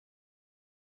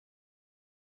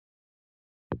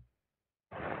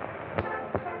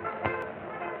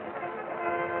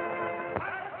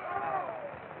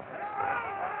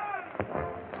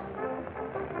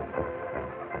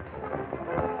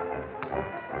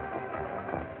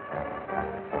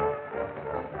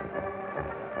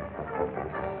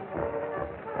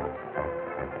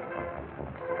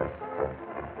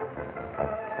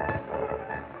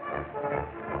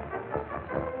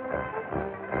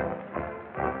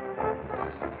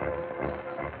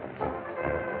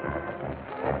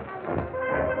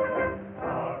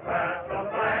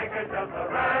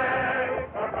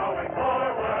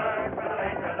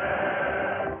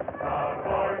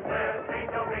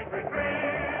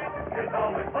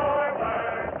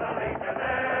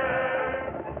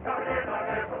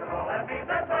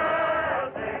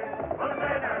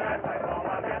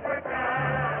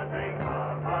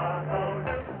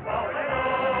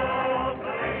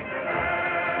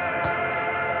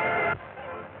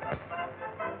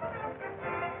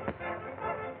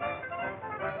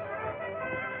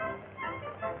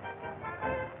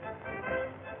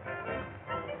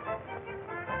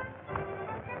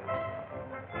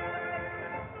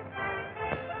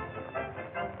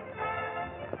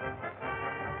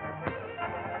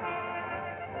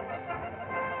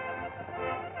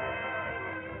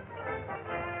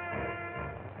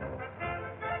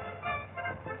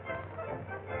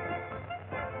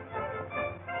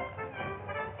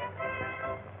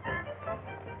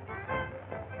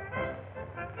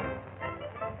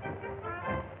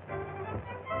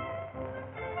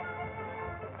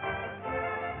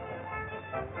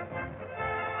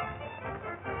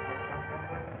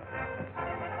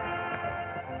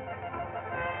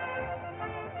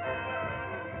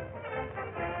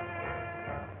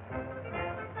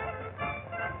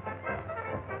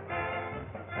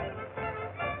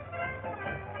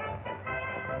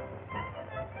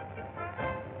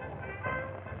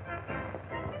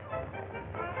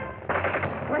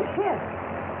We're hit.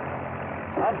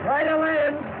 I'll try to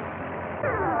land.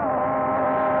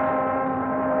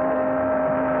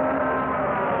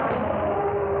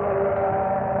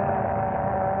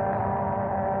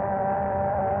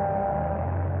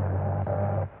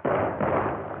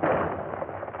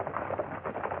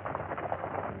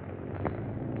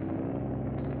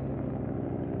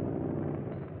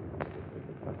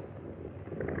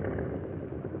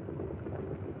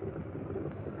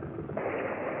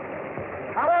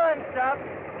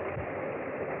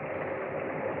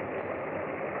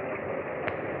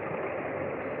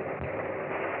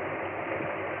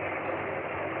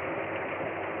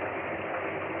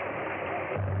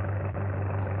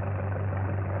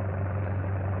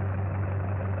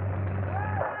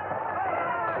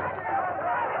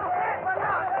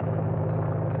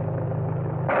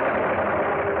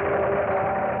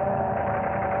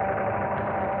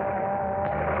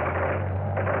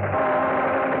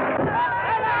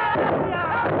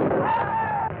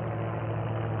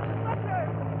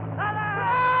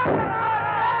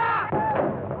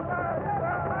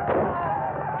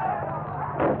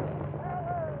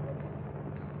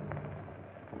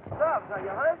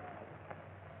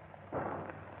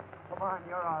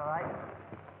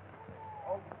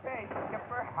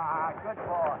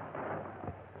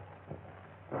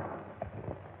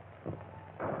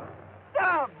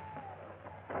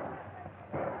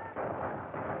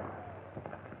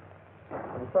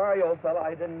 Sorry, old fella,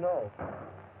 I didn't know.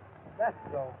 That's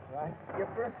all right,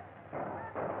 Skipper.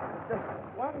 Just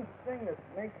one thing that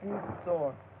makes me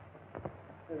sore.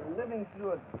 They're living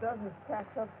through a dozen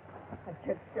pack-ups and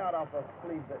get shot off a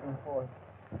flea-bitten horse.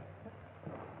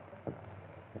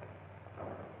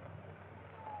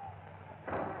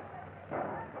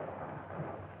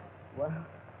 Well,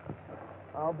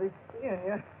 I'll be seeing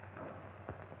you.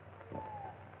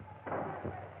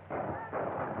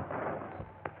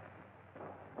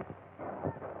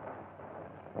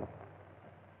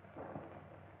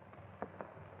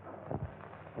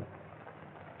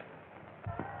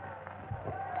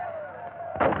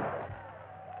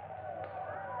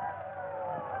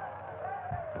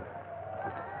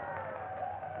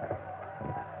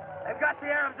 The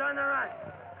Arabs on the run.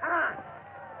 Come on.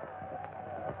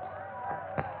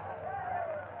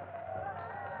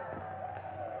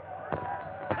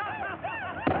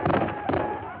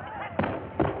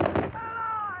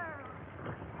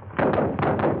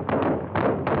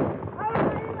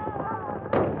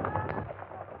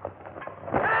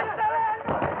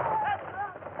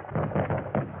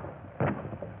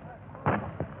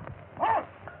 Halt!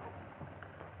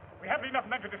 We haven't enough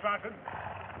men to disarm them.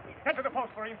 Head to the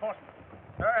post for reinforcements.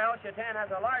 Sir, Shaitan has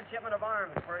a large shipment of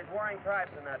arms for his warring tribes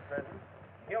in that prison.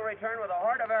 He'll return with a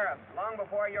horde of Arabs long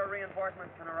before your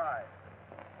reinforcements can arrive.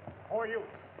 Who are you?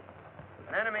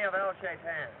 An enemy of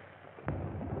Shaitan.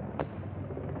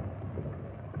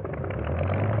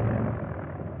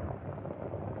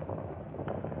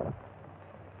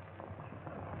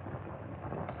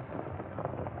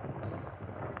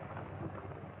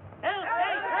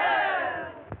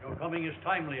 Your coming is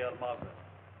timely, Armand.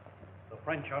 The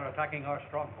French are attacking our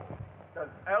stronghold. Does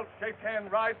Shaitan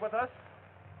ride with us?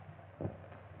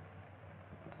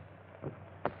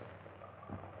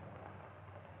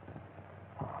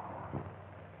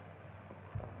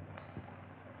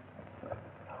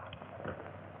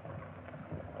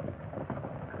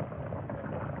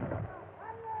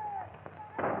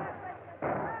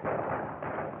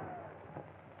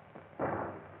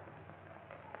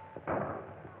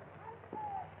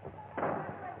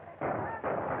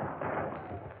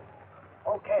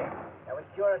 Okay, that was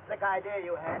sure a sick idea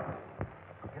you had.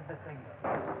 Give the signal.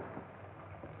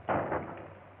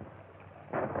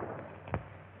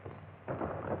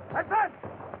 Advance!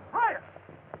 Fire!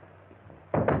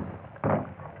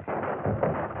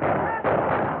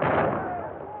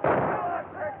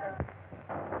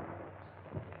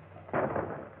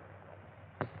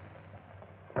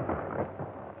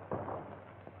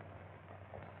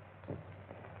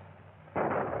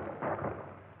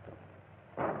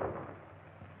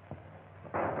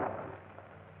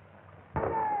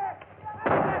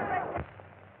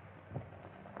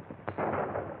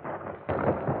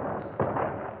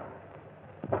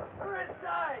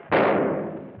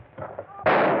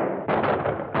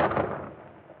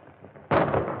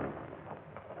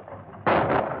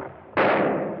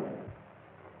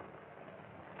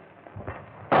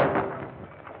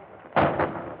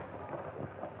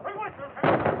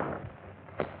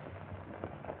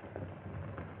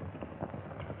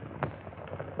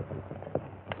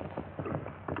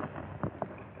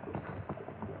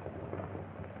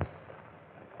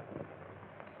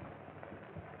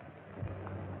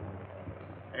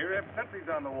 We have sentries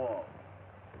on the wall.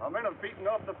 Our men have beaten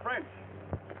off the French.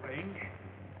 Strange.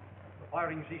 The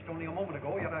firing ceased only a moment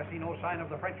ago, yet I see no sign of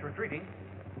the French retreating.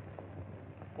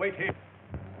 Wait here.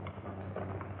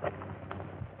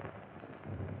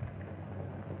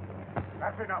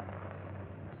 That's enough.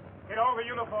 Get all the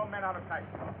uniformed men out of sight.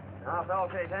 Now, if El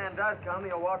Shaitan does come,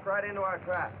 he'll walk right into our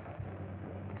trap.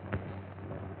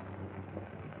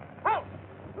 Halt!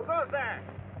 Who goes there?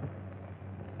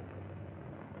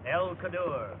 El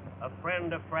Cadur, a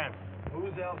friend of France.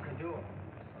 Who's El Cadur?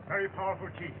 A very powerful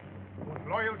chief, whose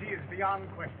loyalty is beyond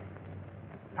question.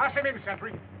 Pass him in,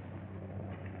 sentry.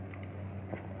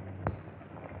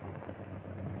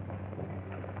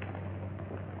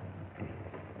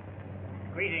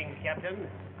 Greetings, Captain.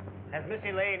 Has Miss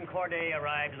Elaine Corday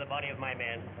arrived to the body of my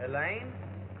men? Elaine?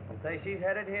 You say she's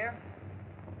headed here?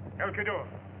 El Cadur,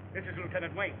 this is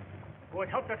Lieutenant Wayne, who had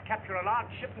helped us capture a large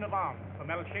shipment of arms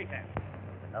from El Shaitan.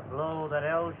 A blow that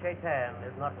El Shaitan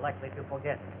is not likely to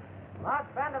forget. Large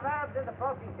band of Arabs is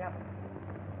approaching, Captain.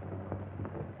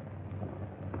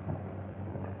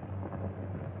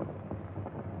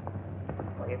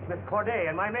 Oh, it's Miss Corday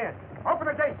and my men. Open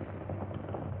the gate!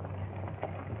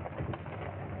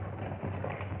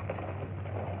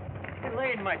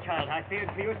 Elaine, my child, I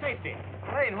feared for your safety.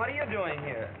 Elaine, what are you doing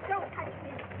here? Don't touch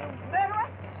me, you murderer!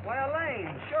 Why,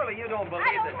 Elaine, surely you don't believe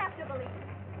I don't that... have to believe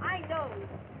it. I know.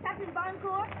 Captain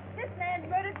Boncourt, this man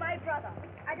murdered my brother.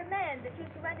 I demand that you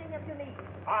surrender him to me.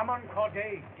 Armand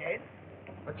Corday dead?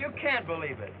 But you can't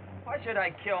believe it. Why should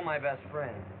I kill my best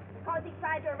friend? Because he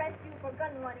tried to arrest you for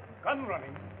gun running. Gun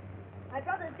running? My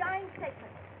brother's dying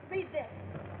statement. Read this.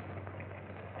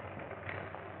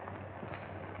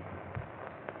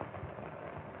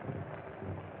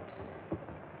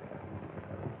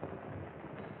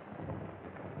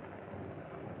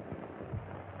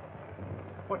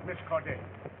 But, Miss Corday,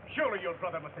 surely your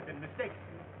brother must have been mistaken.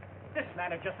 This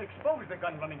man had just exposed the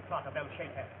gun-running plot of El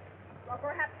Shaitan. Well,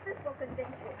 perhaps this will convince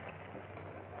you.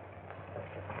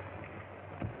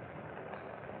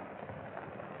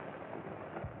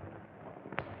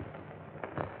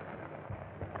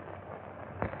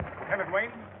 Lieutenant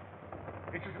Wayne,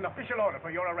 this is an official order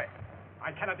for your arrest.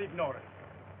 I cannot ignore it.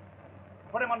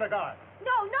 Put him under guard.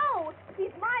 No!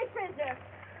 He's my prisoner.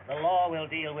 The law will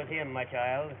deal with him, my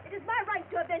child. It is my right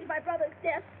to avenge my brother's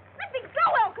death. Let me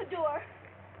go, El Cadur.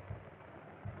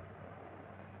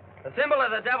 The symbol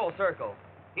of the devil circle.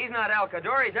 He's not El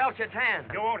Cadur, he's El Shaitan.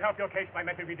 You won't help your case by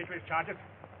making ridiculous charges.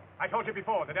 I told you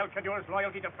before that El Cadur's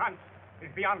loyalty to France is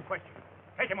beyond question.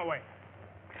 Take him away.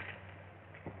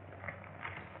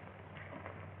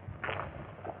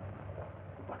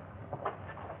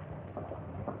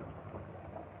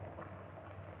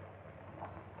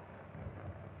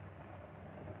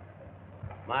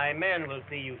 My men will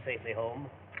see you safely home.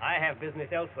 I have business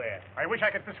elsewhere. I wish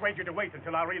I could persuade you to wait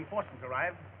until our reinforcements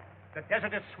arrive. The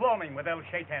desert is swarming with El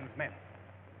Shaitan's men.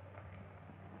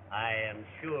 I am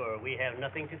sure we have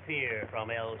nothing to fear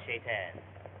from El Shaitan.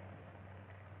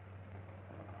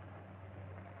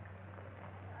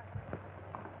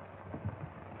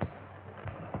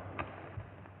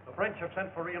 The French have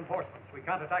sent for reinforcements. We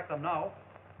can't attack them now.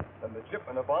 And the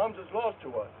shipment of arms is lost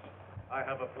to us. I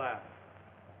have a plan.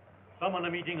 Summon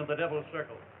a meeting of the Devil's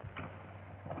Circle.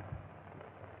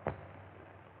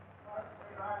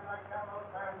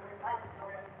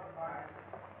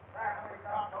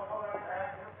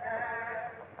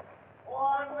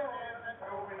 One within and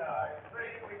two without,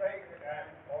 three we take the stand,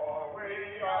 for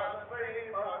we are the three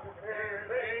Musketeers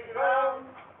in town.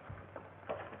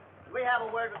 Do we have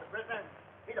a word with the prisoner?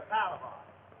 He's a pal of ours.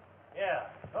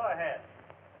 Yeah, go ahead.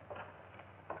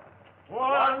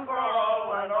 One for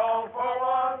all and all for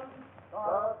one.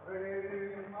 The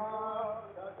three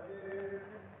Musketeers.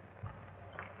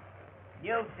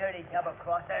 You dirty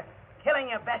double-crosser. Killing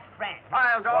your best friend.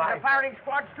 Wild dogs, the firing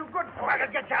squad's too good for you.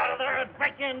 Get you out of there and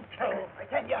break in two.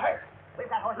 Pretend you're hurt. Leave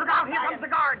that horse. Look out, here comes the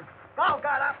guard. Go,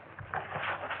 guard up.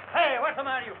 Hey, what's the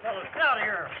matter, you fellas? Get out of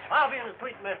here. I'll be in the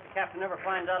sweet mess the captain never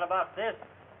finds out about this.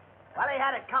 Well, he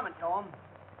had it coming to him.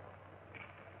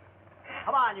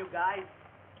 Come on, you guys.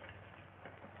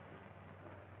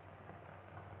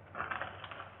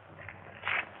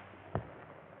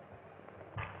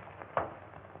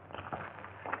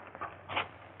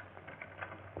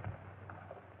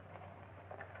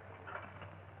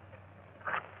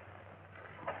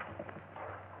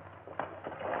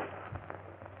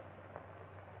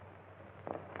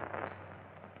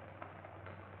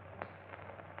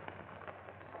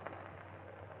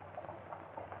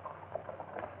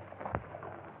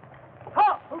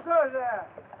 There.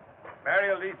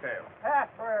 Burial detail.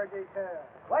 Half prayer detail.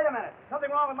 Wait a minute. Something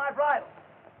wrong with my bridle.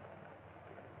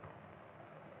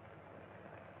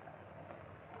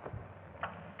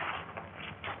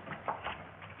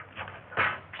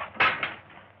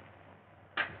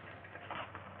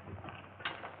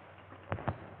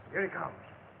 Here he comes.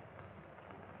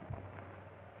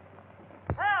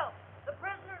 Help! The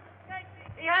prisoner's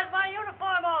escaping. He has my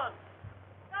uniform on.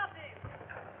 Stop him.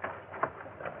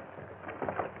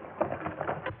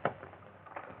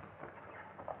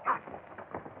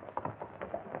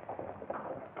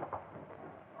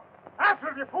 After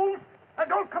him, you fools! And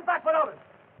don't come back without it!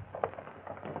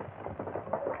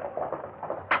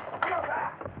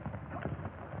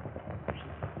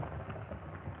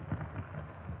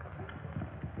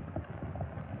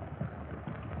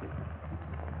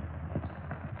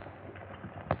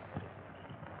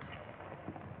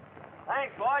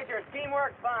 Thanks, boys. Your scheme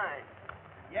works fine.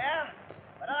 Yeah?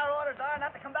 But our orders are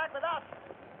not to come back with us.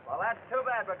 Well, that's too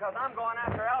bad because I'm going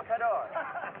after El Cador.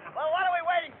 Well, what are we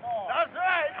waiting for? That's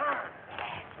right!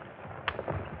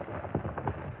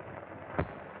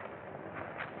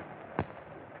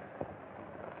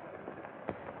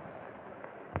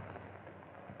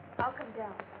 I'll come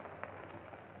down.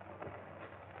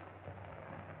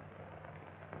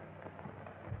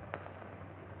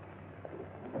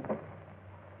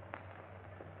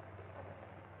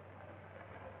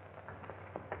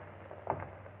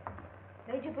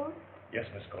 Major Booth? Yes,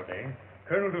 Miss Corday.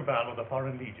 Colonel Duval of the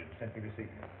Foreign Legion sent me to see you.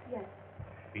 Yes.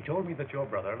 He told me that your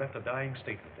brother left a dying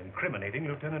statement incriminating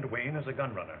Lieutenant Wayne as a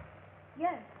gun runner.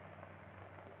 Yes.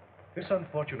 This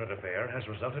unfortunate affair has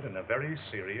resulted in a very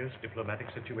serious diplomatic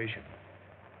situation.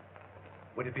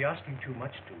 Would it be asking too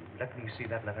much to let me see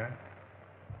that letter?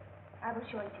 I will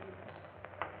show it to you.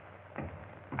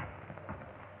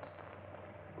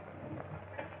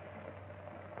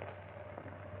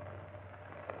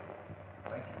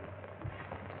 Thank you.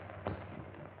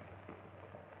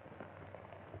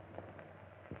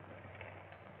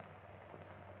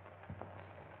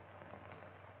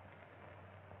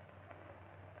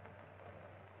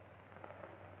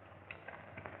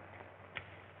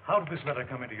 How did this letter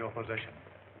come into your possession?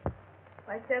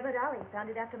 My servant Ollie found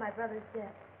it after my brother's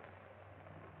death.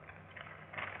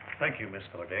 Thank you, Miss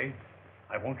Corday.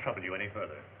 I won't trouble you any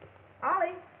further.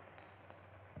 Ollie!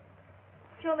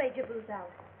 Show Major Booth out.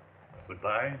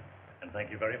 Goodbye, and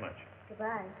thank you very much.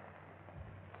 Goodbye.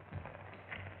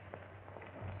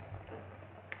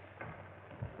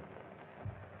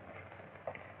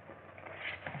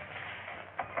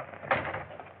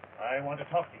 I want to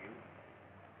talk to you.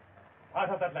 Part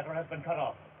of that letter has been cut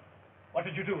off. What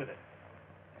did you do with it?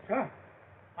 Sir,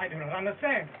 I do not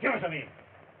understand. Give it to me.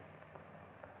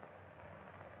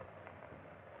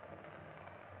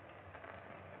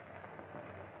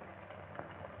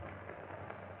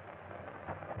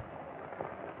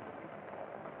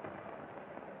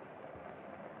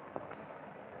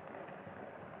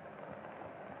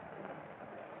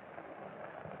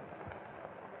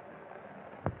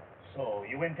 So,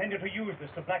 you intended to use this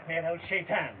to blackmail El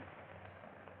Shaitan?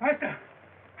 Master,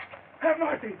 have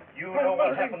mercy. You know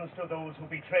what happens to those who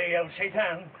betray El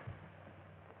Shaitan.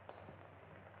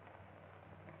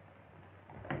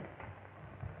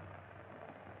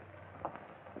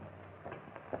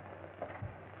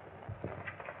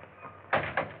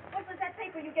 What was that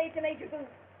paper you gave to Major Booth?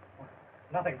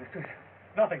 Nothing, mistress.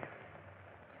 Nothing.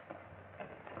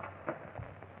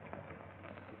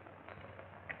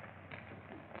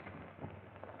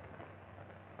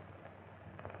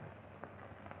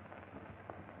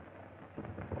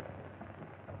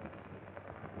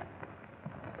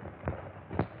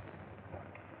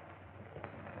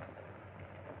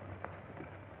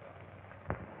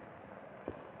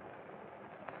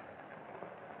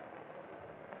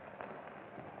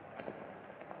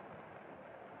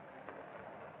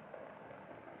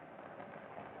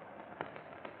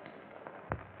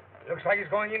 Looks like he's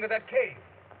going into that cave.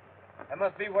 That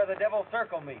must be where the Devil's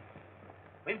Circle meets.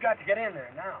 We've got to get in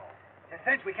there now.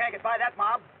 Since we can't get by that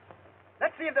mob,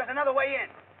 let's see if there's another way in.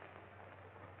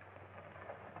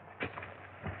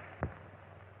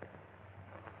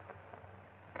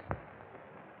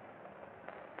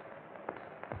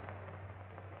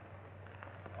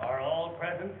 Are all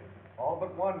present? All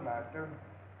but one, Master.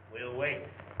 We'll wait.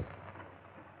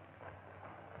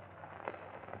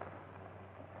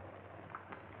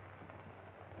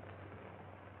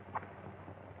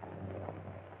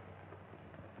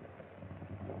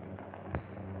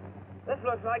 This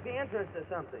looks like the entrance to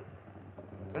something.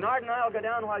 Renard and I'll go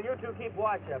down while you two keep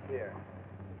watch up here.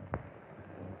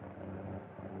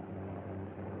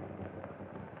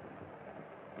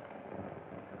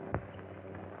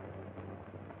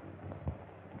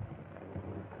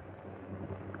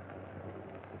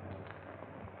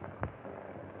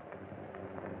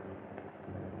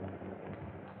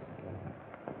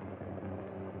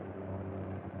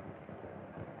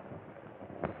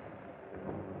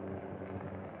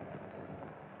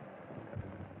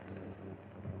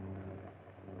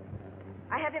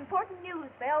 have important news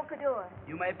for El Cador.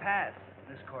 You may pass,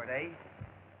 Miss Corday.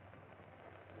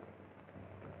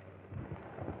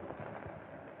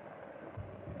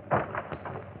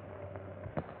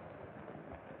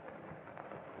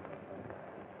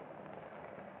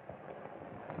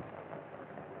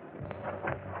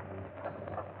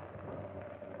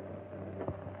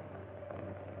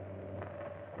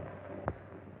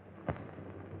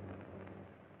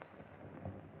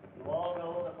 You all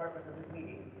know the purpose of this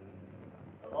meeting.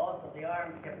 The loss of the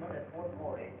arms shipment at Fort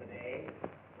Morley today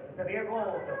was a severe blow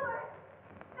to...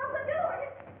 El Cador!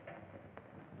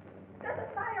 There's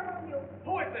a spy among you.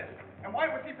 Who is this? And why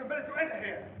was he permitted to enter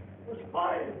here? The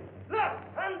spies! Look,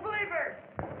 unbelievers!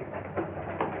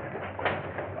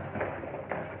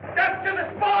 Death to the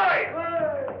spies!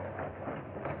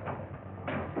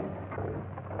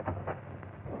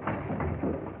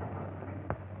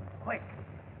 Quick,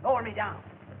 lower me down.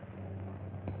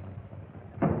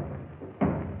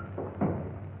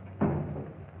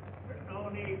 There's no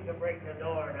need to break the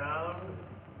door down.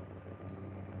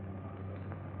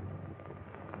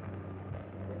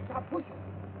 Stop pushing.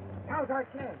 Now's our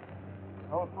chance.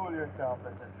 Don't fool yourself.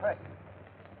 It's a trick.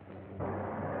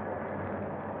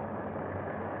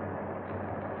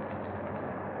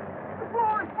 The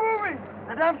floor is moving!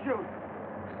 The dump chute!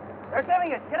 They're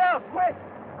getting it! Get out, quick!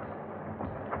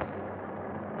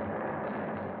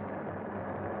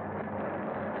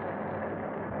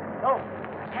 No,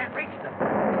 I can't reach them.